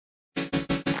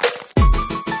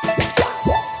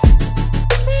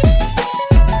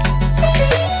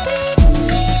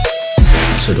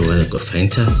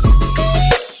gorfeynta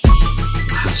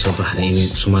waxaa soo baxday in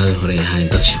Soomaalida hore ahayn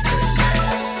dad shaqo.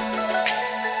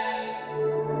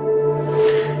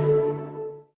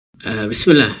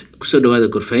 Bismillah, kusoo dhawaada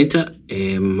gorfeynta.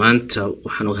 Maanta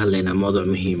waxaan uga hadlaynaa mowduuc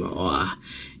muhiim ah oo ah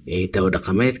dawo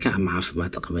dhaqameedka ama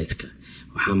caafimaad dhaqameedka.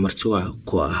 waxaan martiwa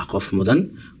ku ah qof mudan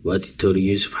waa Dr.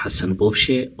 Yuusuf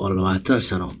Buubshe oo 20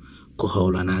 sano ku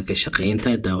howlanaa ka shaqeynta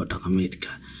dawo dhaqameedka.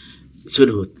 soo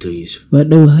dhawaad Yuusuf. waa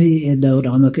dhawahay dawo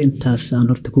dhaqameedka intaas aan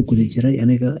horta ku guda jiray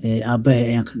aniga aabahay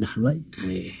ayaan ka dhaxlay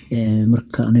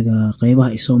marka aniga qaybaha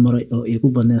ay soo maray oo igu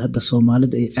badneed hadda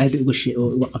Soomaalida ay caadi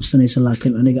uga cabsanaysa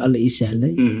laakiin aniga alla ii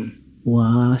sahlay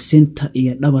waa sinta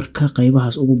iyo dhabarka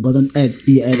qaybahaas ugu badan aad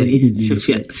iyo aad ugu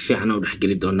si fiican u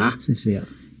dhaxgali doonaa si fiican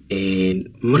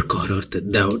marka hore horta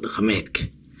dawo dhaqameedka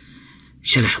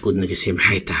sharax guud naga sii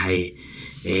maxay tahay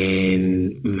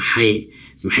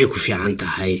maxay ku fiican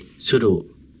tahay soo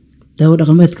dawo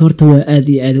dhaqameedka horta waa aad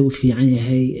iyo aad u fiican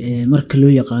yahay marka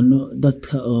loo yaqaano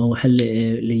dadka oo waxa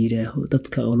la yiraahdo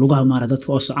dadka oo lugaha maara dadka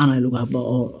oo soconaya lugaha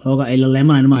oo xooga ay la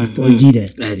leemanayaan maarta oo jiida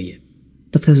aadiya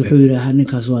dadkaas wuxuu yiraahdaa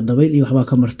ninkaas waa dabayl iyo waxba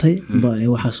ka martay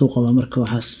waxa soo qaba marka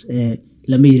waxaas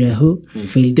lama yiraaho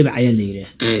fayl dibc ayaa la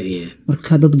yiraahdaa aadiya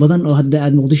marka dad badan oo hadda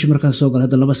aad Muqdisho markaan soo galay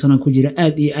hadda 2 sano ku jira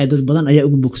aad iyo aad dad badan ayaa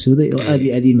ugu bogsooday oo aad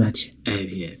iyo aad ii mahadsan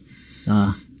aadiya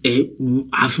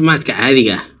caafimaadka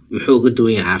caadiga muxuu uga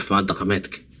duwan yahay caafimaad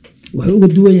dhaqameedka wuxuu uga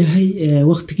duwan yahay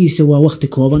waqtigiisa waa waqti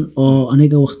kooban oo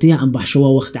aniga waqtiga aan baxsho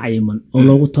waa waqti cayiman oo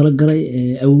loogu talagalay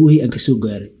awoohi aan ka soo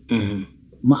gaaray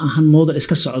ma ahan mowduuc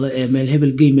iska socda meel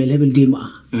hebel game ma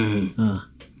aha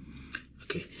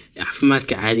okay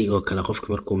caafimaadka caadiga oo kala qofka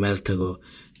markuu meel tago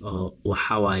oo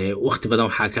waxa waaye waqti badan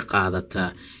waxa ka qaadata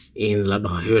in la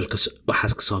dhaho hebelka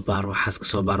waxaas ka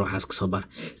soo baar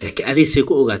laakiin adiisay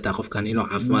ku ogaataa qofkan inuu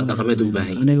caafimaad dhaqameed u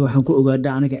baahan yahay aniga waxaan ku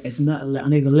ogaadaa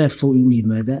aniga leefo igu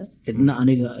yimaada cidna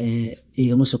aniga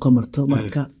igama soo kamarto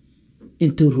marka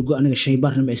intuu rugo aniga shay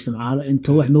barna ma isticmaalo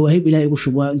intuu wax mawaahib ilaahay ugu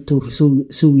shubaa intuu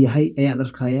soo yahay ayaan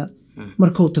arkaya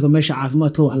marka uu tago meesha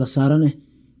caafimaadka wax la saarane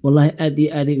wallahi aad iyo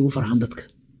aad ay ugu farxan dadka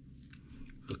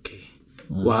okay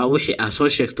waa wixii aad soo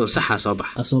sheegto saxa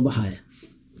soo baxaya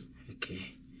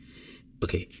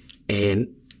okay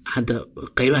hadda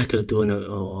qaybaha kala duwan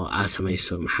oo aad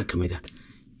samayso maxaa kamid ah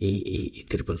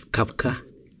triple kabka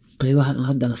qaybaha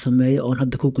hadda la sameeyo oo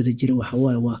hadda ku guda jiray waxa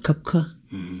waaye waa kabka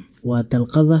waa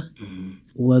dalqada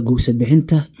waa goosa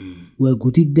bixinta waa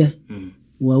gudidda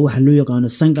waa waxa loo yaqaan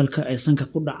sangalka ee sanka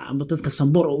ku dhaca ama dadka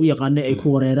samboor oo u yaqaanay ay ku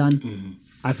wareeraan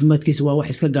caafimaadkiisa waa wax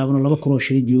iska gaaban 2 kun oo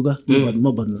shilin jooga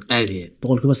ma badna aadiya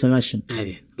 90%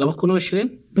 aadiya 2 kun oo shilin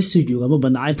bas jooga ma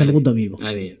badna inta lagu dabiibo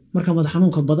aadiya marka madax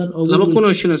xanuunka badan oo 2 kun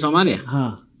oo shilin Soomaaliya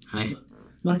hay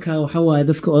marka waxa waaye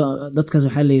dadkaas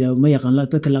waxa la yiraahdo ma yaqaan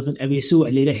dadka laakiin abeeso wax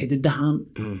la yiraahdo xididahan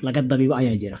laga dabiibo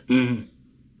ayaa jira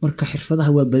marka xirfadaha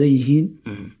waa badan yihiin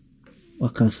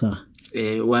waa kaasa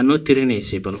waa noo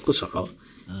tirinaysay bal ku soco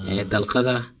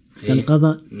dalqada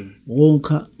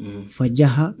qoonka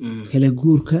fajaha kala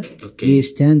guurka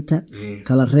geestaanta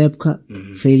kala reebka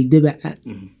fayl dibaca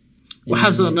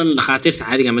waxaas oo dhan dhaqaatiirta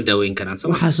caadiga ma daaweyn karaan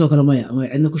waxaas oo kale ma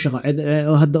cidna ku shaqo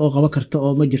oo hadda oo qaba karta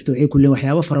oo ma jirto waxay kulleen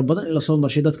waxyaabo fara badan in la soo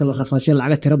marshay dadka la rafaashay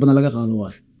lacag tiro badan laga qaado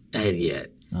waa aadiya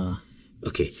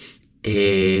okay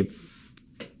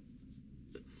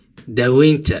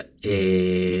daweynta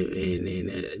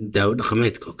dawo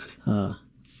dhaqameedka oo kale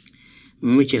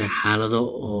ma jira xaalado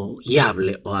oo yaab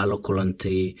leh oo ala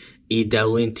kulantay iyo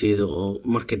daaweynteeda oo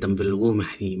markii dambe lagu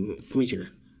mahdiyo ma jira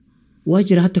waa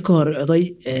jira hadda ka hor oday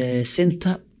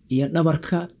sinta iyo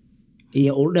dhabarka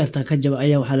iyo ul dheerta ka jaba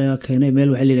ayaa waxa laga keenay meel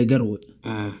waxa la yiraahdo garwe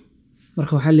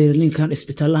marka waxa la yiraahdo ninkan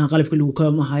isbitaalaha qalabka lagu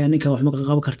kama haya ninkan wax ma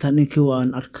qaban kartaa ninkii waan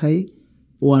arkay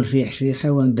waan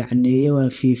riixay waan gacneeyay waan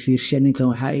fiirshay ninkan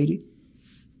waxa iri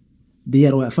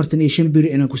diyaar waa 45 bir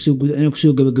inaan ku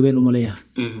soo gabagabeen u maleeyahay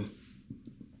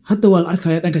hadda waa la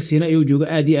arkaya dhanka Sano ayuu jooga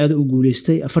aad iyo aad u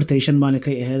guuleystay 45 maalin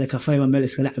kay ahayd kafayba meel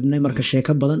iskala cabnay marka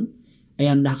sheeko badan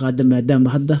ayaan dhaxqaada maadaama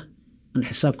hadda aan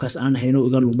xisaabkaas aan hayno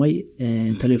iga lumay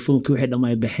telefoonkii wixii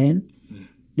dhamay baxeen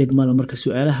dib mala marka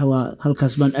su'aalaha waa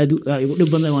halkaas baan aad igu dhib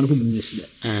badan waan ku guuleystay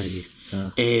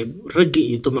rag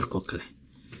iyo dumarka kale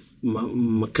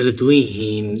ma kala duwan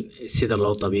yihiin sida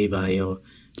loo tabiibayo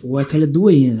waa kala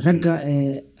duwan yihiin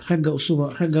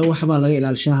ragga waxba laga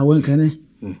ilaalishaa haweenkana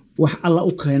wax alla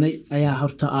u keenay ayaa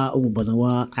horta ugu badan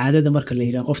waa caadada marka la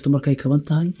yiraahdo qofta markay kaban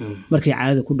tahay markay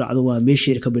caadada ku dhacdo waa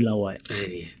meeshii ka bilaaway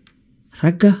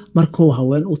ragga markuu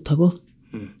haween u tago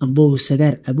amboo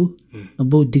sagaar cabo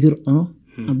amboo digir cuno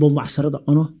amboo macsarada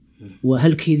cuno waa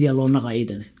halkeedii loo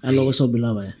naqaaydan looga soo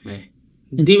bilaabaya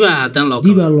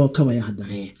diba loo kabaya hadda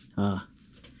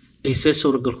إيسا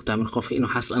صورة قلت تعمل قف إنه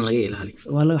حصل أنا لقي إلهي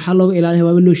والله حلو إلى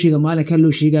هو لو شيء مالك كان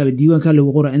له شيء قال ديوان كان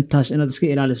له قرأ أنت أنا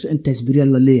تسكي إلى أنت سبري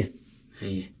الله ليه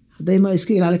دايما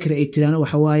اسكي إلى عليك رأيت أنا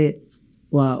وحواي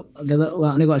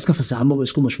وأنا قاعد أسكف الساعة ما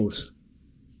بسكون مشغول.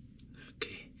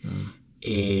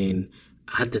 إن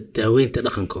هذا daweynta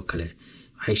dhaqanka oo kale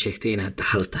waxay sheegtay inaad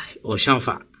dhaxal tahay oo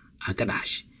shanfac ah ka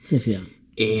dhaxash sifiican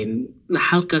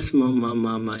dhaxalkaas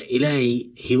ma ilaahay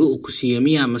hibo uu ku siiyay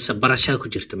miya mase barashaa ku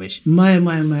jirta meesha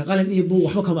ma qalin iyo buu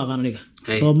waxba kama aqaan aniga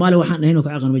Soomaali waxaan ahayn ka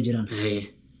aqaan ma jiraan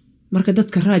marka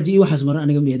dadka raaji iyo waxaas mar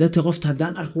aniga miya dadka qofta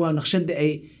hadaan arko waa naqshada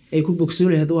ay ku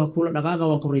bogsoolay hada waa kula dhaqaaqa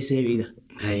waa ku reysay biida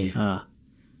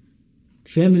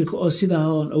familka oo sida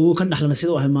oo ka dhaxlana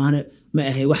sida waxa maahane ma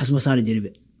ahay waxas ma saari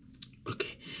jiribe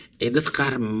okay dad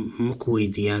qaar ma ku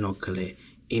weydiiyaan oo kale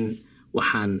in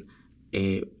waxaan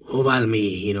hubaal ma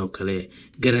yihiin oo kale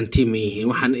garanti ma yihiin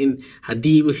waxaan in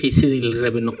haddii wixii sidii la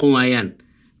rabay noqon waayaan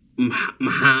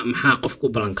maxaa qofku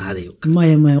balan qaaday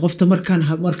maya qofta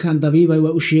markaan dabiibay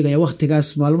waa u sheegaya waqtigaas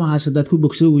maalmahaas dad ku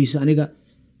bogsooyaysa aniga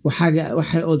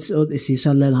waxay oo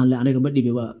isiisan leedahay aniga ma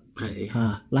dhibi waa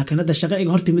laakiin hadda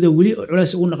shaqayga horta midow wali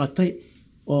culays ugu naqatay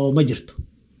oo ma jirto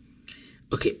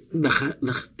okay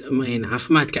ma in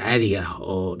caafimaadka caadiga ah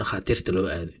oo dhaqaatiirta loo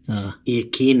aado iyo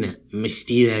kiina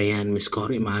masdiidayaan miska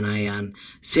hor imaanayaan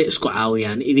say isku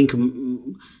caawiyaan idinka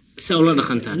say ula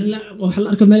dhaqantaan waxa la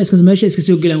arkaa meesha iska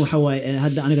soo galaan waxa waaye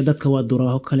hadda aniga dadka waa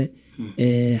duraaho kale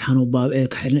xanuun baab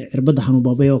cirbada xanuun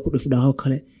baabay oo ku dhifdhaaho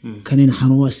kale kanina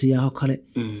xanuun wasiyaho kale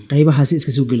qaybahaas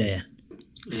iska soo galayaan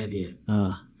aadiya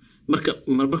marka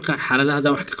qaar xaaladaha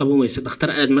wax ka qaban weysa dhakhtar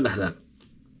aad ma dhahdaan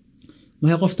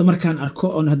ما قفت مركان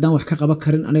أركو أن هدان وحكا قبا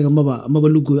كرين أنا ما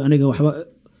بلوجو أنا وحبا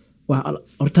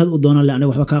أرتاد ودونا لا أنا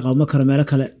وحبا كاقا ما كرم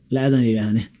لك لا أذن إلى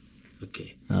هنا. أوكي.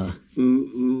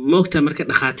 موقتها مركز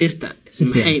دخاتيرتا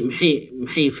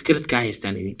محي فكرة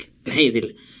كاهستاني ديك محي ذي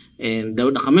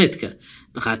دولة قمتك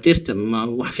دخاتيرتا ما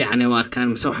وحفي عني واركان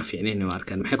مسوحة في عني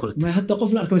واركان محي كلت. ما حتى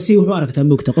قفل أركبسي وحواركتها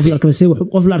موقتها قفل أركبسي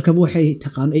وقفل أركب وحي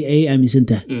تقان أي آمي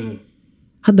سنته.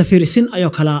 هذا في السن أيوة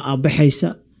كلا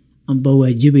بحيسة. أم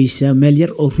بواجبيسا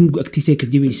مليار أو روج أكتيسة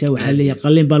كجبيسا وحلية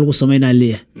قلين بالغو سمينا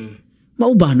عليه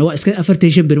ما أباهنا واسكت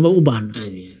أفرتيشن بير ما أباهنا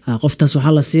قفت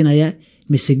سبحان الصينة يا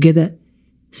مسجدة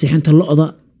سحنت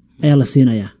اللقطة يا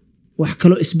الصينة يا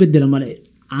وحكلو إسبدل مال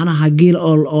أنا هجيل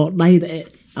أو ضايد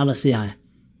على الصيحة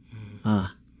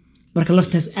برك الله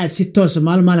فتح ستوس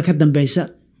مالك هدم بيسا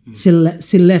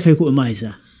سلا فيكو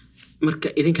مايسا marka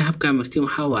idinka habka martiin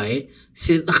waxa waaye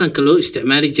si dhaqanka loo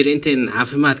isticmaali jiray inta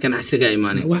caafimaadkan casriga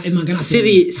imaanay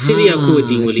sidii ku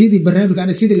wadin wali sidii barnaamijka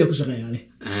ana sidii la ku shaqeeyay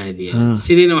aadiya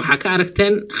sidiina waxa ka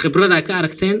aragteen khibrada ka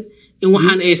aragteen in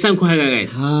waxaan aysan ku hagaagay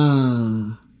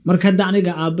marka hadda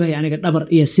aniga aabahay aniga dhabar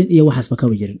iyo sin iyo waxaas ba ka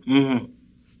wajirin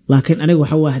laakiin aniga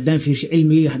waxa waa hadaan fiirshi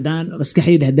cilmiga hadaan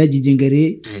maskaxayda hadaa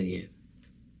jijingariyay aadiya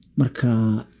marka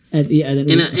aad iyo aad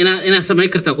ina sameey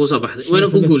kartaa ku soo baxday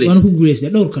waana ku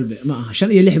guuleystay dhowr kalbe ma aha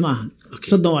 5 iyo 6 ma aha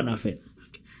 30 waa dhaafeen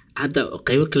hadda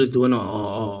qaybo kala duwan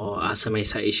oo aa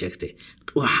sameeysaa ay sheegtay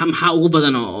waxa ugu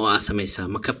badan oo aa sameeysaa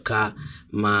ma kabka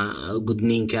ma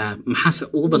gudniinka maxaa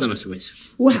ugu badan oo sameeysaa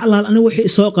wax allaal aniga wixii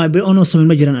soo qaabil oo sameey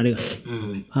ma jiraan aniga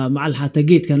macal hata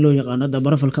geedkan loo yaqaan hadda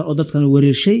barafalka oo dadkan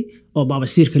wareershay oo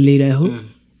baabasiirka leeyahay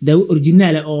daawo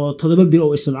original oo 7 bir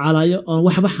oo isticmaalayo oo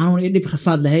waxba xanuun iyo dhib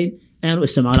rafaad lahayn أنا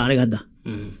استمع على هذا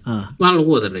ما له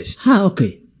قوة الرئيس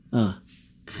أوكي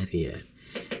هذه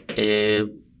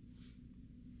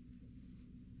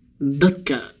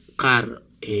ضدك قار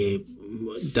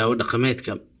داود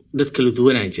قمتك ضدك اللي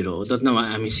دونا جرو ضدنا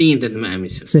ما أمسين ضد ما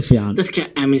أمسين سفيان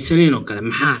ضدك أمسين وكلام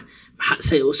محا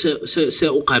سي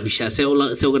أقابشة سي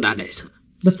أقعد على عشاء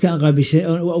ضدك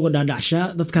أقابشة وأقعد على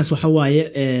عشاء ضدك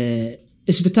سوحواي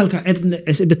isbitaalka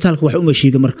isbitaalka wax uma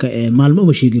sheegay marka maalmo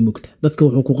uma sheegay mugta dadka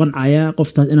wuxuu ku qancaya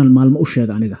qoftaas inaan maalmo u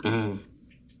sheego aniga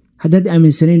hadda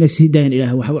aaminsanayna sidaan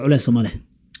ilaahay waxa culays ma leh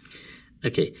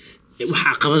okay waxa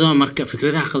caqabado marka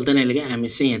fikradaha qaldan ee laga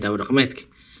aaminsan yahay dawlad dhaqameedka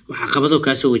waxa caqabado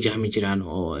ka soo wajahmi jiraan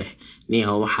oo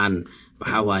niyo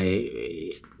waxa waaye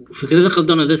fikrada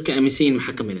qaldan oo dadka aaminsan yihiin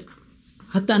maxaa kamid ah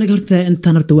hadda aniga horta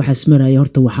intaan horta waxa ismaraya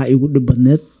horta waxa igu dhib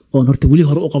badneed oo horta wali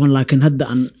hore u qaban laakiin hadda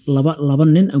aan laba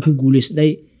nin aan ku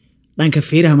guuleysday dhanka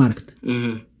feeraha maaragta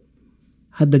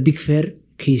hadda digfeer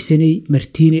kaysanay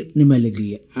martiini nima la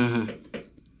geeya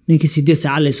ninka 8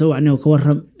 saac la soo wacnay oo ka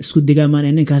waram isku digaamaan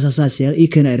ninkaas asaasiya ii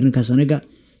kana ninkaas aniga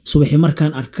subaxii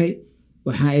markaan arkay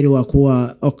waxaan iri waa kuwa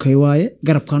okay waaye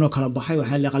garabkan oo kala baxay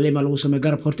waxa la qalima lagu sameeyay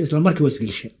garab horta isla markii was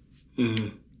gelishay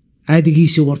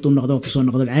caadigiisa wartu noqdo ku soo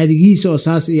noqdo caadigiisa oo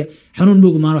saas iyo xanuun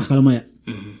muug maan wax kala maya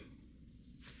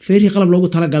feeri qalab loogu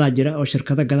tala galaa jira oo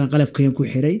shirkada gadan qalabkeen ku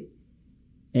xiray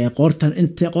qoortan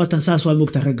inta qoortan saas waa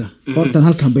mugta ragga qoortan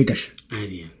halkan bay gashay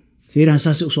fiirahan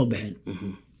saas u soo baxeen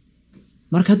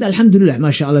marka hadda alxamdulillah ma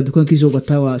sha Allah dukaankiisa uu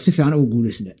gataa waa si fiican ugu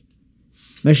guuleysnaa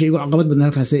meesha igu caqabad badan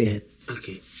halkaas ay ahayd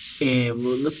okay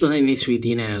dad badan inay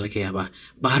isweydiinayaan laga yaabaa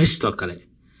baaristo kale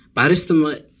baarista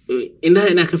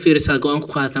inaa ka fiirisaa go'aan ku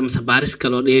qaadataa mise baaris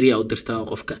kaloo dheeriya u dirtaa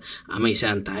qofka ama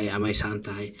isaan tahay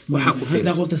waxa ku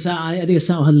fiirsaa qofta saa adiga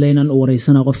saa u hadlaynaan u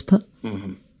wareysana qofta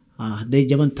hadday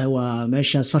jaban tahay waa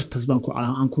meeshaas fartas baan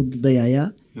ku dayayaa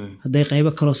hadday qaybo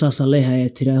kaloo saas leeyahay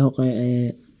tiraaho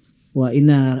waa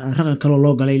ina raqan kaloo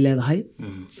loo galay leedahay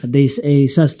hadday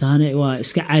saas tahane waa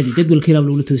iska caadi jadwalkii laab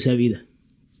lagu toosaabida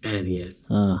caadi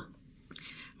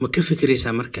ma ka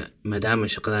fikiraysaa marka maadaama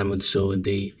shaqada muddo soo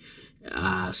waday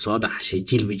soo dhaxshay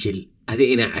jilba jil adi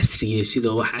ina casriye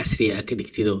sidoo wax casriye ka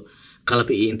dhigtido qalab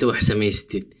iyo inta wax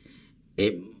samaystid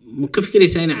ma ka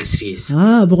fikiraysaa ina casriyeysa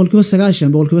boqolkiiba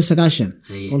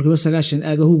 90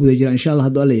 aad ugu guda jira insha Allah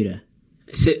hadda la yiraahdo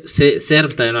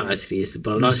seerta inoo casriyeysa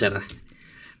bal noo sharax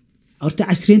horta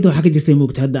casriyeynta waxa ka jirtay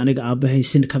moogta hadda aniga aabahay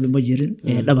sin kaba ma jirin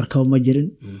dhabarkaba ma jirin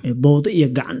boodo iyo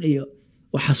gacan iyo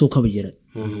waxa soo kaba jira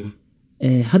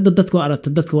hadda dadku waa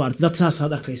aragtay dad saas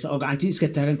aad arkaysa oo gacantii iska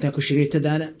taagantaa ku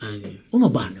shiriitadaana uma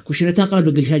baahna ku shiriitaan qalab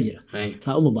la gelshaa jira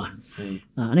uma baahna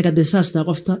aniga hadda saas taa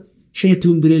qofta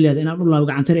 15 biri leedahay inaan u laabo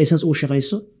gacantana ay saas ugu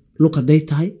shaqayso luka day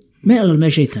tahay meel alla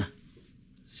meeshay tahay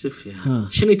sifia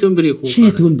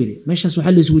 15 biri meeshaas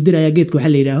waxa la isku dirayaa geedka waxa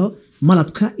la yiraahdo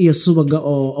malabka iyo subaga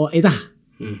oo idaha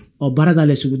oo barada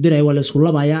la isku dirayaa wala isku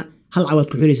labayaa hal cawad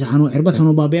ku xiraysa xanuun cirbad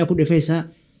xanuun baabaya ku dhifaysa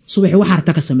subaxi waxa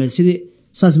harta ka sameeyay sidii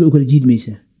saas bay u kala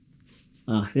jiidmaysaa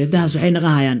reedahaas waxay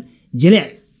naqahayaan jilic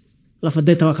la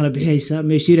fadayta waa kala bixiyaysa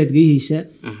meeshiirad geeyaysa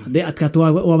haday adkaato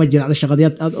waa jiracda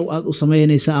shaqadiyaad aad u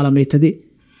sameeynaysa alameetadi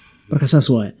marka saas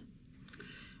waay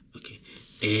okay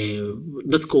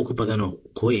dadku ugu badan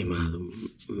ku imaado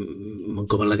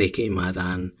gobollada ka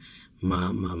imaadaan ma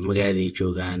magaalada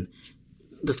joogaan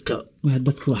dadka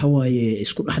waxa waaye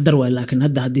isku dhaxdar waay laakiin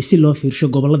hadda si loo fiirsho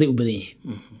gobollada u badan yihiin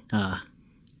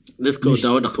dadka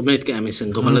dawo dhaqameedka aaminsan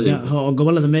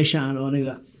gobollada meesha aan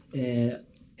aniga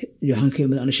waxaan ka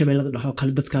imid aan shabeellada dhaxo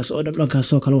kale dadkaas oo dhankaas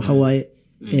oo kale waxa waaye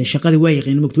shaqadii way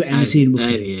yaqiin mugtu aaminsan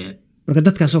mugtu marka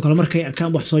dadkaas oo kale markay arkaan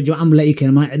wax soo jawaab amla ay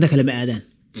keenaan cidna kale ma aadaan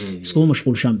isku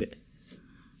mashquul shambe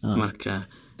marka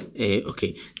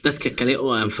okay dadka kale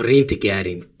oo aan fariinta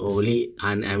gaarin oo wali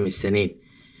aan aaminsanayn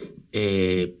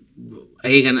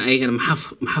ayagana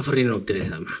maxaa fariin u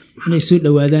diraysaa inay soo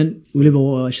dhawaadaan waliba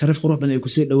sharaf qurux badan ay ku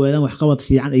soo dhawaadaan wax qabad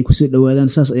fiican ay ku soo dhawaadaan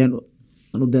saas ayaan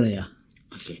u dirayaa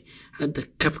okay hadda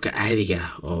kabka caadiga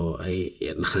oo ay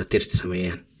dhaqaatiirta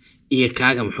sameeyaan iyo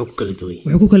kaaga muxuu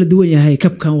ku kala duwan yahay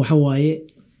kabkan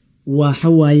waxa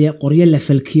waaye qoryo la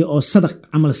falkiyo oo sadaq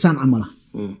amal saan amala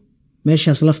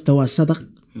meeshaas lafta waa sadaq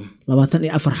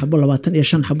 24 xabo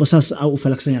 25 xabo saas u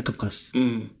falaksan yahay kabkaas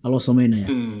loo sameeynaya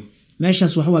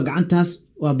meeshaas waxa waa gacantaas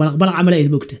waa balaq amal ay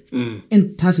moogta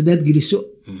intaas dad geliso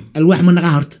alwaax ma naqa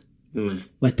horta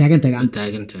waa taaganta gacanta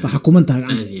waxa kumanta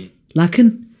gacanta laakiin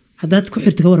hadaad ku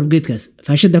xirto warab geedkaas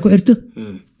faashada ku xirto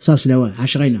saas la waa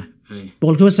shaqeynaa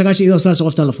boqolkiiba 90 idoo saas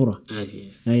qofta la furo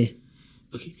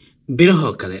okay biraha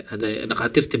kale hada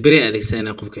dhaqaatiirta bire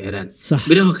adeegsanaa qofka xiraan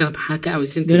biraha kale maxaa ka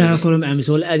aaminsan biraha kale ma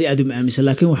aaminsan wala aad ma aaminsan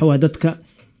laakiin waxa waa dadka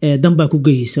damba ku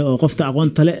geeyisa oo qofta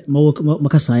aqoonta leh ma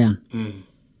ka saayaan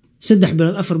 3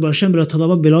 bilood 4 bilood 5 bilood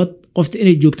 7 bilood qofta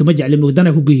inay joogto ma jecel moodana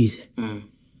ku geeyisa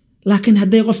laakiin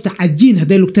haday qofta cajiin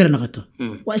haday lugtara naqato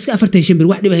waa iska 45 bir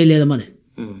wax dhibahay leedahay male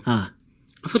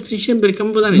 45 bir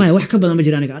kama badan ma wax ka badan ma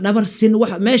jiraan aniga dhabar sin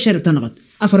wax meesha rabta naqad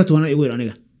 14 igu yar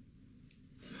aniga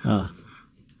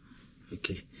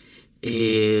okay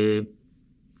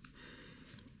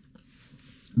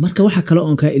marka waxa kale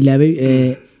oo ka ilaabay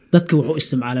dadka wuxuu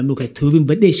isticmaalaa muka toobin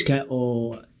badheeshka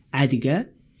oo caadiga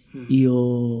iyo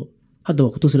hadda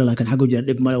waa ku tusila laakiin xagu jira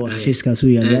dib male waa xafiiskaas u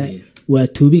yaala waa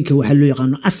toobinka waxa loo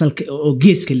yaqaan asalka oo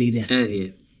geeska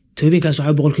leeyahay toobinkaas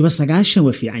waxa 90%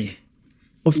 waa fiican yahay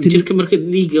qofti jirka marka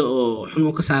dhiiga oo xun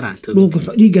uu ka saaraa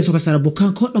dhiigaas oo ka saara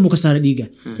bukaan ko dhan uu ka saara dhiiga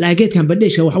laageedkan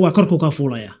badheeshka waxa waa korku ka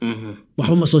fuulaya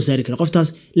waxba ma soo saari karo qoftaas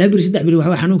 2 bir 3 bir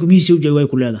waxa xanuunka miisi u joogay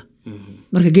ku leedahay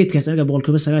marka geedkaas aniga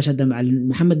 90% hadda macallin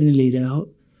maxamed in la yiraahdo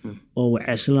oo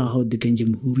wacislaaho degan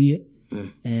jamhuuriye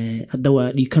hadda waa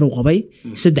dhig kar u qabay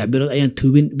 3 bilood ayaan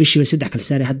toobin bishiiba 3 kala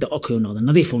saaray hadda okay u noqday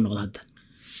nadiif u noqday hadda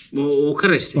oo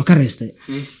ka reestay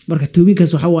marka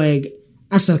toobinkaas waxa waaye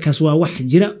asalkaas waa wax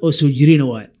jira oo soo jirina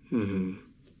waay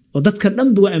oo dadka dhan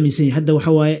waa aaminsan yahay hadda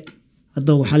waxa waaye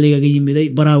hadda waxa liiga yimiday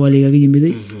baraa waa liiga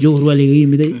yimiday jowhar waa liiga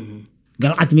yimiday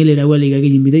galcad meelera waa liiga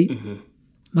yimiday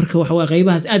marka waxa waa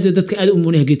qaybahaas aad dadka aad u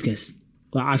muunaha geedkaas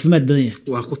waa caafimaad badan yahay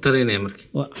waa ku talinaya marka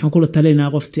waxaan kula talinaa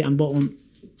qoftii amba un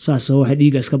saas oo waxa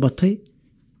dhiiga iska batay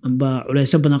amba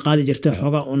culeys badan qaadi jirtay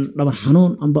xooga un dhabar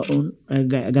xanuun amba un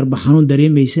garba xanuun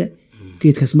dareemaysa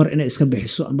geedkaas mar inay iska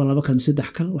bixiso amba 2 kal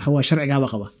 3 kal waxa waa sharcigaaba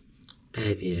qaba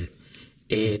aadi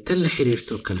tan la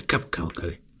xiriirto kale kabka oo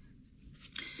kale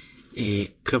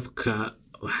kabka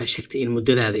waxa sheegtay in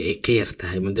muddadaada ay ka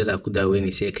yartahay muddada ku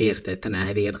daaweynaysa ay ka yartahay tan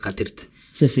ahadiga dhaqaatiirta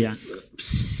si fiican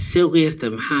see uga yarta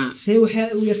maxaa see waxa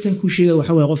u yartan ku sheegay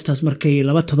waxa way qoftaas markay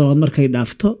 2 toddobaad markay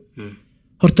dhaafto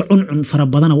horta cuncun fara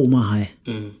badan oo ma ahaye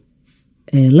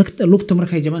lugta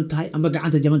markay jaban tahay amba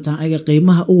gacanta jaban tahay ayaga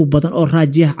qiimaha ugu badan oo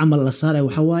raajiyaha camal la saaray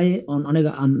waxa waaye on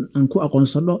aniga aan ku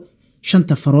aqoonsado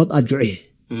 5 farood aad juciye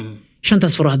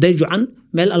 5 farood haday jucan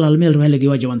meel allaal meel ruuxa laga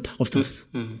wajabanta qoftaas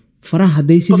faraha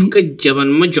haday sidii qofka jaban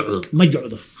ma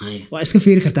jocdo waa iska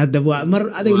fiiri kartaa hadda mar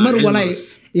adiga mar walay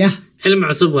ya علم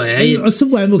عصب واي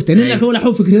عصب واي مقتن لكن ولا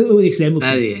حو فكره او يكسا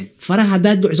مقتن فرح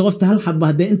هداد جوع قفت هل حبه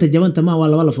هدي انت جبنت ما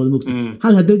ولا ولا فود مقتن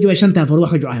هل هدو جوا شنتا فر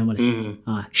واخ جوعها مله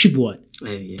شب واي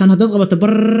tan hadad qabato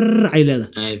bar ciilada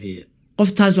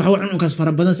qoftaas waxa uu cunkaas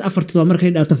fara badan 4 todoba markay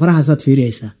dhaafto faraha saad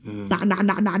fiiriyaysa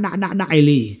dhac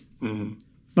ciilii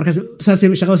markaas saasi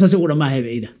shaqada saasi ugu dhamaahay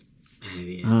bayda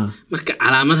marka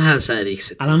calaamadahaas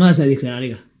adeegsan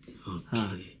aniga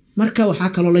marka waxa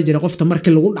kale oo la jira qofta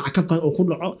markii lagu dhac kabka oo ku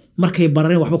dhaco markay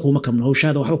barareen waxba kuma kabno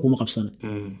hawshaada waxba kuma qabsana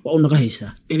waa u naqaysa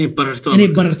inay bararto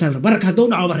barka haduu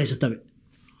dhaco baraysatabe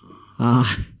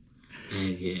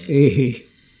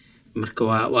marka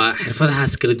waa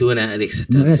xirfadahaas kala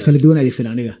duwan adeegsata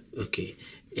aniga okay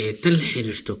tan la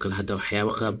xiriirto kale hadda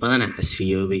waxyaabo badan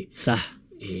xasfiyoobay sax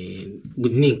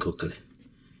gudniinka kale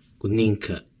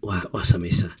gudniinka waa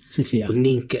samaysaa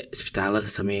gudniinka isbitaalada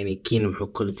sameeyay kiin wuxuu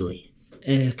kala duwan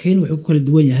yahay kiin wuxuu kala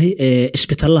duwan yahay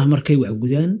isbitaalaha markay wax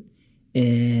gudaan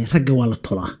ragga waa la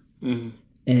tolaa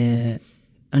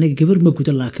aniga gabar ma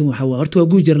gudan laakiin waxa waa horta waa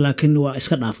guujir laakiin waa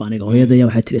iska dhaaf aniga hooyada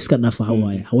waxa tiri iska dhaaf waxa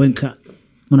waaye haweenka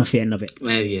mana fiicnabe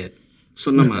aadiyaad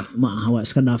sunna ma aha waa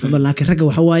iska dhaaf laakiin ragga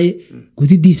waxa waaye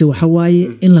gudidiisa waxa waaye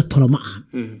in la tolo ma aha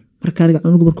marka aniga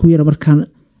cunugu markuu yara markaan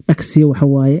dhaksiyo waxa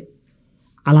waaye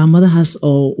calaamadahaas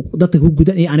oo dadka ku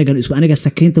gudan iyo aniga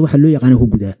sakeynta waxa loo yaqaan ku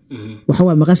gudaa waxa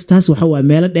waa maqastaas waxa waa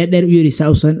meel dheer u yeerisa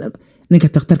awsan ninka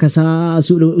takhtarka saas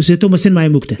u seeto masin ma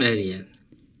mugta aadiyaad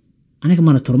aniga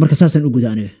mana tolo marka saasan u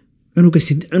gudaa aniga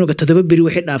cunuga 7 bari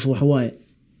wixii dhaaf waxa waaye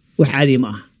wax caadi ma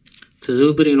aha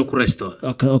 7 bari inuu ku reysto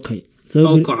okay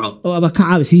oo aba ka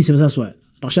caabisiisa saas waa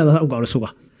rashada u gaaro suuqa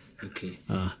okay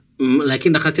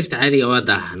laakiin dhaqaatiirta caadiga waa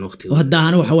daahan waqtiga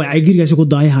waxa waxa waaye ay gurigaasi ku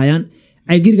daayahayaan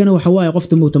ay gurigana waxa waaye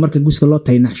qofta moogta marka guuska loo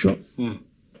taynaxsho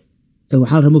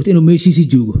waxa la rabaa inuu meeshiisi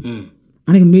joogo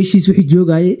aniga meeshiis wixii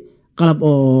joogay qalab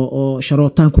oo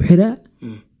sharootaan ku xira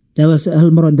dawas hal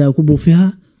mar aan daa ku buufiha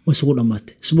wasugu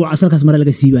dhamaatay isbuuc asalkaas mar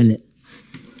laga siibaale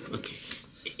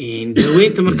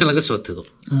daweynta marka laga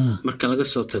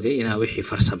soo tago ina wixii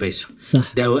farsamayso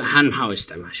daawo ahaan maxaa u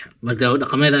isticmaashaa ma daawo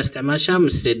dhaqameed isticmaashaa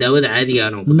mise daawada caadiga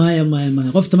ah ma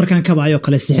qofta markaan ka baayo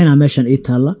kale sixina meeshan ii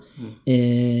taala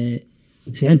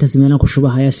sixintaas meelan ku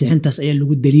shubahaya sixintaas ayaa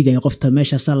lagu daliigaya qofta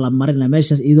meeshaas la marina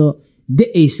meeshaas idoo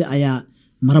deeysa ayaa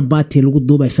mara baati lagu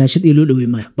duubay faashad iyo loo dhaweey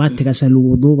maayo baatigaas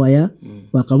lagu duubaya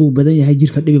waa qabow badan yahay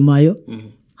jirka dhibi maayo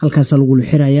halkaas lagu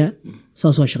xirayaa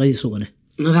saas waa shaqadiisu gane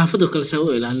nadaafado kale saa u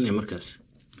ilaalinay markaas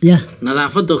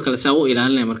nadaafado kale saa u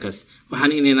ilaalinay markaas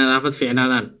waxaan inay nadaafad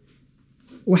fiicnaadaan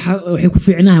waxay ku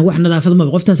fiicnaahay wax nadaafad ma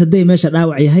qoftaas haday meesha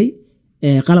dhaawac yahay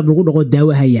qalab lagu dhaqo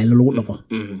daawaha yaalo lagu dhaqo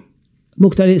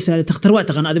mugta takhtar waa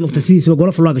taqaan adiga mugta sidiisa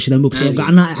golof loo gashada mugta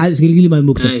gacnaha caad isgalgili ma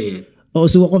mugta oo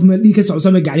soo qof meel dhiig ka socdo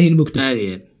sama gacnaheyn mugta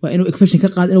waa inuu infection ka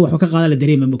qaad inuu wax ka qaada la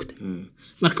dareema mugta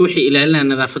marka wixii ilaalinaa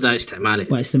nadaafada isticmaalay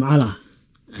waa isticmaalaha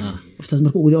qoftaas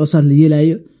marka ugu oo saad la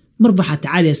yeelayo marba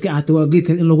xataa caadi iska ahaato waa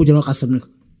geedkan in lagu jiro qasabniko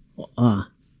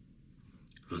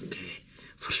okay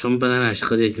farsamo badan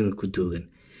shaqadeedin ku doogan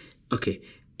okay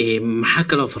maxaa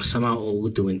kale oo farsamo oo ugu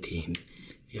duwantihiin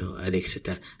iyo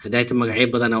adeegsata hadayta magacyo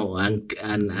badan oo aan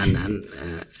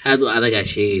aad u adaga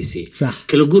sheegaysay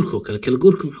kala guurka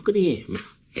muxuu ka dhigay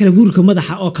kala guurka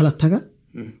madaxa oo kala taga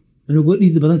inuu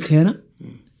dhiid badan keena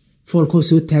foolko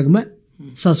soo taagma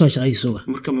saas waa shaqadiisu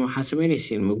marka waxa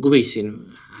sameynaysiin ma gubaysiin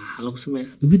lagu sameeyo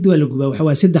gubid waa la gubaa waxa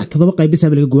waa 3 qayb bis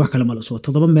laga gubo wax kale ma la soo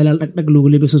 7 meel dhag loogu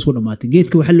leeyahay soo dhamaatay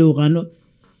geedka waxa loo yaqaano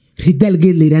ridaal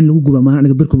geed la yiraan lagu guba ma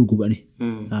aniga birku ma gubani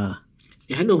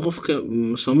hadhow qofka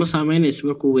soo ma saameynaysa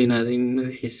markuu weynaaday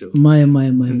madaxiisa ma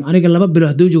aniga 2 bilo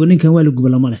haduu joogo ninkan waa la guba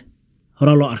lama leh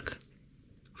hore loo arka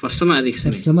farsamo adeegsan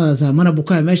farsamadaas mana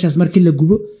bukaa meeshaas markii la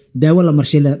gubo daawo la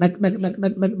marshay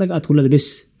dhag aad ku leedahay bis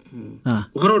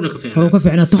hore ka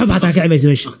fiicnaa tuxub xataa ka cibaysa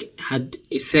meesha had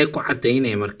isee ku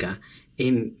cadeynay marka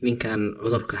in ninkan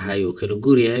cudurka hayo kala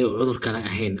guuriyayo cudur kala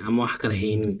ahayn ama wax kala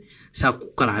haynin saa ku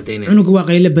kala cadeynay cunuga waa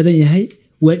qaylo badan yahay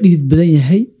waa dhidid badan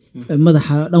yahay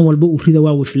madaxa dhan walba uu rida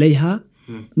waa wiflayha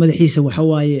madaxiisa waxa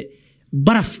waaye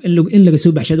baraf in laga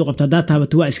soo baxshay qabta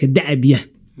daataabatu waa iska dacabiya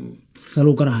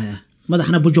saluu garahaya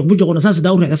madaxna bujuqna saas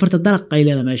daa u riixda farta daraq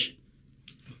qayleeda meesha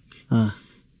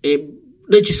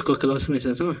dhajiska kala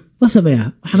sameeysan sama waxa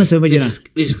ma jiraan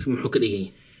dhajiska muxuu ka dhigay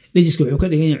dhajiska wuxuu ka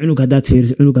dhigan yahay cunug hadaad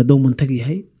fiiriso cunug haduu mantag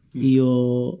yahay iyo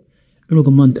cunug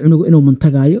inuu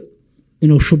mantagayo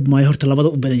inuu shubmaayo horta labada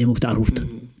u badan yahay mugta caruurta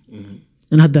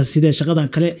in hadda sidee shaqadan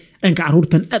kale dhanka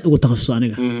caruurtan aad ugu takhasuso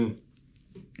aniga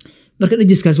marka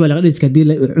dhajiskaas waa laga dhajiska hadii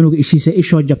cunug ishiisa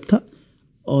ishoo jabta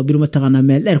oo bir ma taqaanaa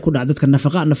meel dheer ku dhac dadka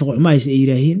nafaqa xumaayis ay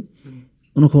yiraahiin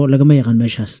unugoo lagama yaqaan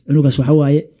meeshaas cunugaas waxa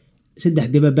waaye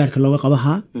 3 diba baarka looga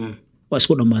qabaha waa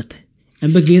isku dhamaatay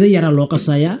amba geeda yara loo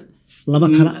qasayaa laba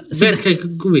kala baarka ka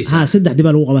gubaysa 3 diba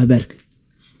lagu qabaa baarka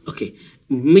okay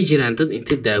ma jiraan dad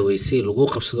inta daaweysay lagu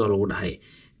qabsado lagu dhahay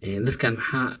dadkan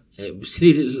maxaa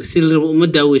sidii uma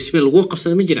daaweysay lagu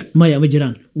qabsado ma jiraan ma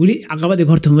jiraan wali caqabadiga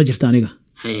horta ma jirta aniga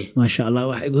ما شاء الله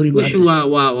واحد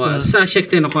يقول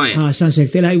ساشكتي نقايا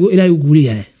ساشكتي إلى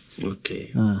يقوليها اوكي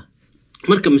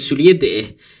marka mas'uuliyadda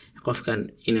qofkan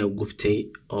inaa gubtay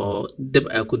oo dab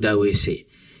aa ku daaweysay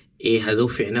haduu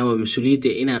fiicnaa waa mas'uuliyadda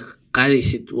inaa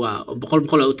qaadaysid waa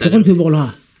 100% u taagan 100% ha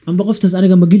amba qoftaas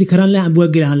aniga ma gili karaan leh amba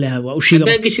waa gili han leh waa u sheegay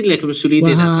hadaa gashid laakiin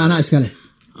mas'uuliyadda ana iska leh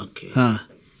okay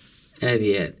aad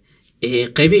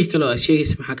qaybihi kale oo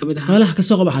sheegaysa maxaa kamid ah walaha ka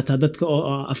soo qaba xataa dadka oo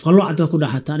afqalo cad ku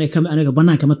dhaxata aniga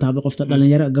banaanka ma taabo qofta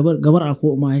dhalinyaro gabar ah ku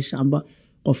maahaysa amba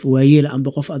qof waayeel amba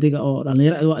qof adiga oo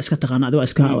dhalinyaro waa iska taqaan adiga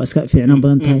waa iska fiicnaan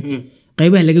badan tahay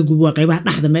qaybaha laga gubo waa qaybaha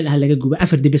dhaxda meel ah laga gubo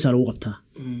 4 dibis lagu qabtaa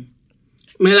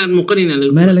meel aan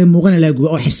muuqanina laga gubo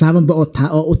oo xisaaban ba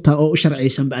oo u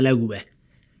sharciysan ba laga gubo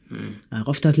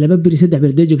qoftaas 2 bir 3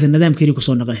 bir deejoogta nidaamkeeni ku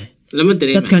soo naqahay lama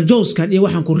dareemo dadkan jooskan iyo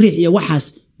waxaan ku riix iyo waxaas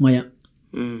maya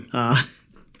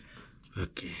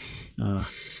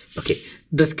اوكي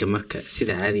dadka marka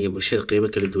sida caadiga bulshada qayb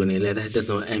kala duwan ay leedahay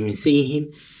dadna waa aaminsan yihiin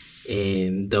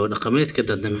dawo dhaqameedka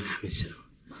dadna ma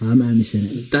aaminsan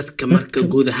dadka marka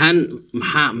guud ahaan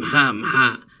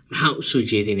maxaa u soo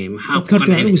jeedinay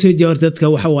maxaa ugu soo jeedo dadka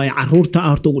waxa waaye caruurta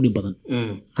horta ugu dhib badan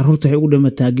caruurta waxay ugu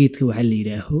dhimataa geedka waxa la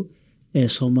yiraahdo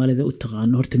Soomaalida u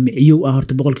taqaan horta miciyow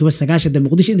horta 90%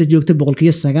 Muqdisho inta joogto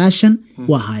 90%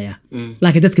 waa haya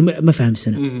laakiin dadka ma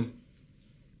fahamsana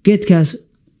geedkaas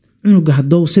cunuga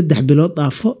hadoo 3 bilood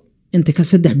dhaafo inta ka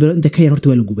 3 bilood inta ka yar horta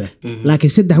waa la gubaa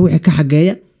laakiin 3 wixii ka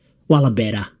xageeya waa la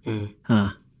beeraa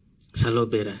salo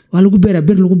beeraa waa lagu beeraa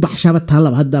bir lagu baxshaba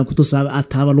taalaba hadda ku tusaaba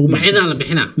taaba lagu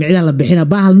baxina la bixina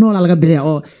bahal nool laga bixiya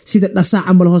oo sida dhasaa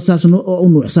amal hoosaas oo u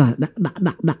nuucsaa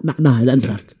dhac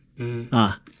ansaart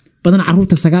badan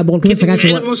caruurta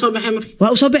 9% ma soo baxay markii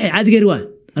waa soo baxay caadi geer waa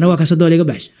ana waa ka soo dooliga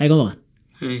baxsh hayga waan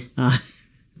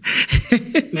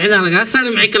micida laga saar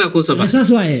micay kala ku soo baxay asaas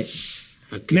waaye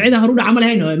micida horu dhac amal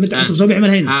hayno mid cusub soo bixi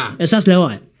mal hayno asaas la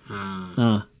waaye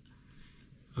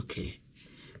okay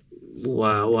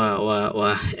wa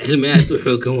cilmi aad u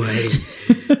xoogan waaye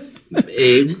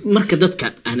marka dadka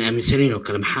aan aaminsanayn oo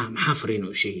kale maxaa fariin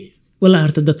u sheegay wallahi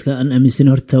horta dadka aan aaminsan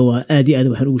horta waa aad iyo aad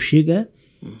wax ugu sheegaa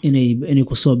inay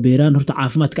ku soo beeraan horta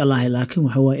caafimaadka Allah laakiin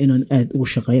waxa waa inaan aad ugu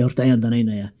shaqeeyo horta ayaan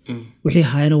danaynaya wixii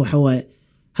hayna waxa waa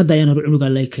hadda ayaan hor cunuga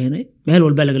la keenay meel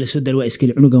walba laga soo dalwa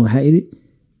iskili cunugan waxa iri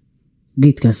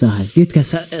geedkaas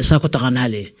saa ku taqaanaa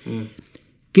leey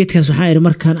geedkaas waxa iri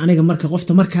markaan aniga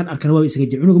qofta markaan arkana waa isaga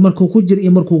jir cunuga markuu ku jir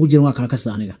iyo markuu ku jir waa kala ka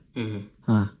saa aniga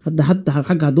hadda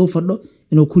xagga haduu fadho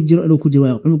inuu ku jiro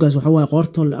waa cunugaas waxa waa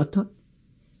qoorto la ata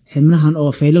xibnahan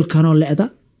oo faylalkan oo leeda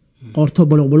qoorto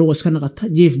buluq iska naqata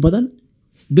jiif badan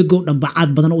bigow dhanbacaad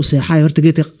badan u seexay horta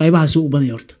geedka qaybahaas uu badan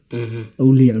horta oo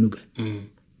leeyahay cunuga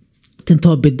tinto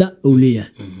bidda oo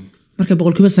leeyahay marka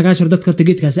 90% dadka horta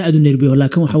geedkaas aad u neerbiyo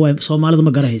laakiin waxa way Soomaalida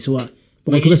ma garahayso waa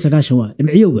 90% waa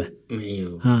miciyowga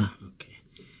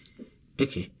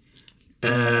okay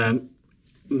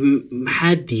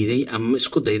maxaa diiday ama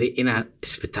isku dayday inaad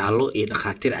isbitaallo iyo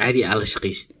dhaqaatiir caadi ah la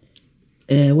shaqaysid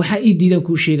waxa ii diidan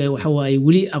ku sheegay waxa waaye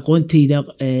wali aqoontayda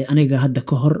aniga hadda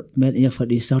ka hor meel iyo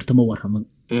fadhiista horta ma waraman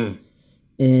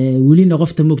wali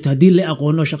qofta moogta hadii la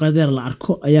aqoono shaqadeer la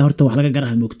arko ayaa horta wax laga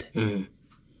garaha moogta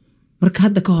marka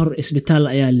hadda ka hor isbitaal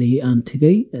ayaa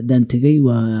aan tagay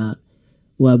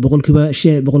waa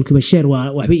boqolkiiba sheer waa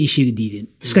waxba ii sheeg diideen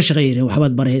iska shaqeeyeen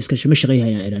waxbaad baray iska ma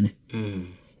shaqeeyayaan irane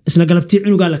isla galabtii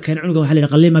cunuga la keenay cunuga waxa la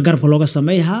yiraahdaa qalliima garabka looga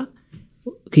sameeyha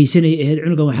kaysanay ahayd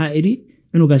cunuga waxa iri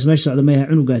cunugaas meesha socda ma yahay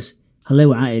cunugaas halay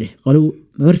waxa iri qalow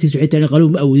martiis waxay tahay qalow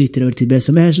ma awoodi tirartii baa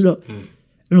sameeyaslo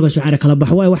cunugaas waxa kala bax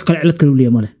wax kale cilad kale u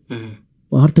leeyahay male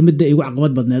وهرت مدة يوقع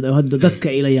قبض بدنا هذا دتك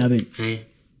إلى يابين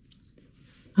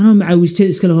أنا مع ويستي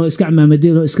إسكله إسكع ما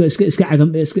مدينه إسكع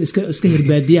عجم إسكع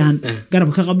هرباديان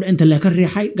قرب كقبل أنت اللي كري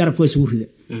حي قرب كويس ورده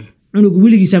عنق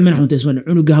ولي يسمونه حنت اسمه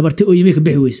عنق هبرت ويميك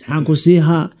بحويس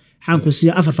حنكسيها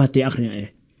أفر فاتي آخرين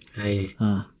هاي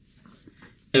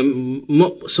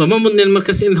سوما من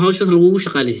المركز إن هوشة الوش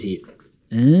قاليسي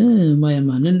ما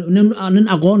يما نن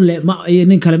أقول لا ما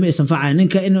نن كلام إستنفع نن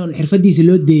كأنه الحرفة دي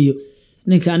سلود ديو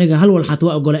نن كأنا هل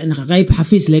والحطوة أقول إن غايب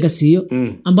حفيز لجسيو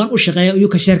أم بان وش غايب يو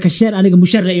كشر أنا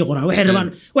مشر يقرأ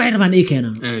وحربان إيه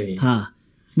كنا ها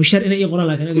مشر إنه يقرأ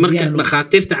لكن مركز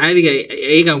خاطر تعالي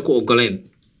أيجا نكو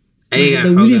أقولين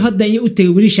ولي هذا يؤتي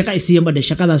ولي شقة إسيا مده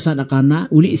شقة سنة قانا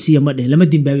ولي إسيا مده لما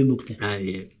دين بابي مكتة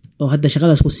أو هذا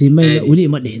شقة سكو سيما ولي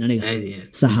مده هنا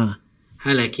صح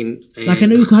لكن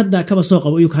يوك هذا كبسوق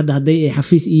أو يوك هذا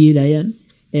حفيز إيه لايان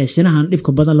سنة هن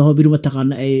نبكي بدل له بيرو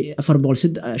متقنا أي أفر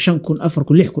بولسد شان كون أفر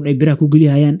كل يحكون أي براكو قلي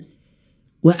هيان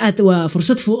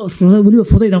وفرصة ولي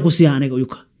فضي ده قصيا أنا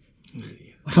يوك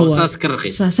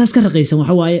ساس كرقيس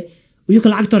وحواي ويوك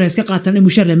العكتور يسكت قاتلني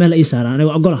مشر ما لا يسار أنا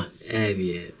أقولها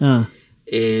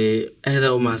هذا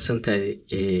وما سنت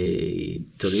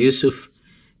دكتور يوسف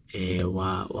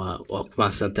وما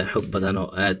سنت حب بدن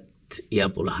وآد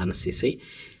يابو لها نسيسي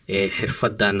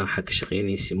حرفدنا حق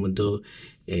شقينيسي مدو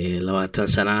 20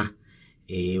 سنة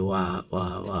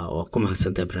وكم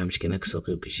سنت برامج كنا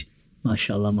كسوق بقشيت ما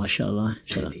شاء الله ما شاء الله إن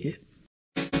شاء الله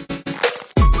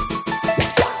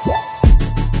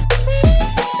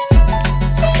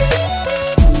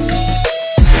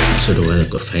سلوى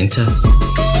Gorfeynta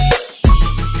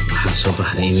waxaa soo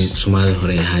baxday in Soomaalida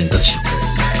hore ahayn dad shaqo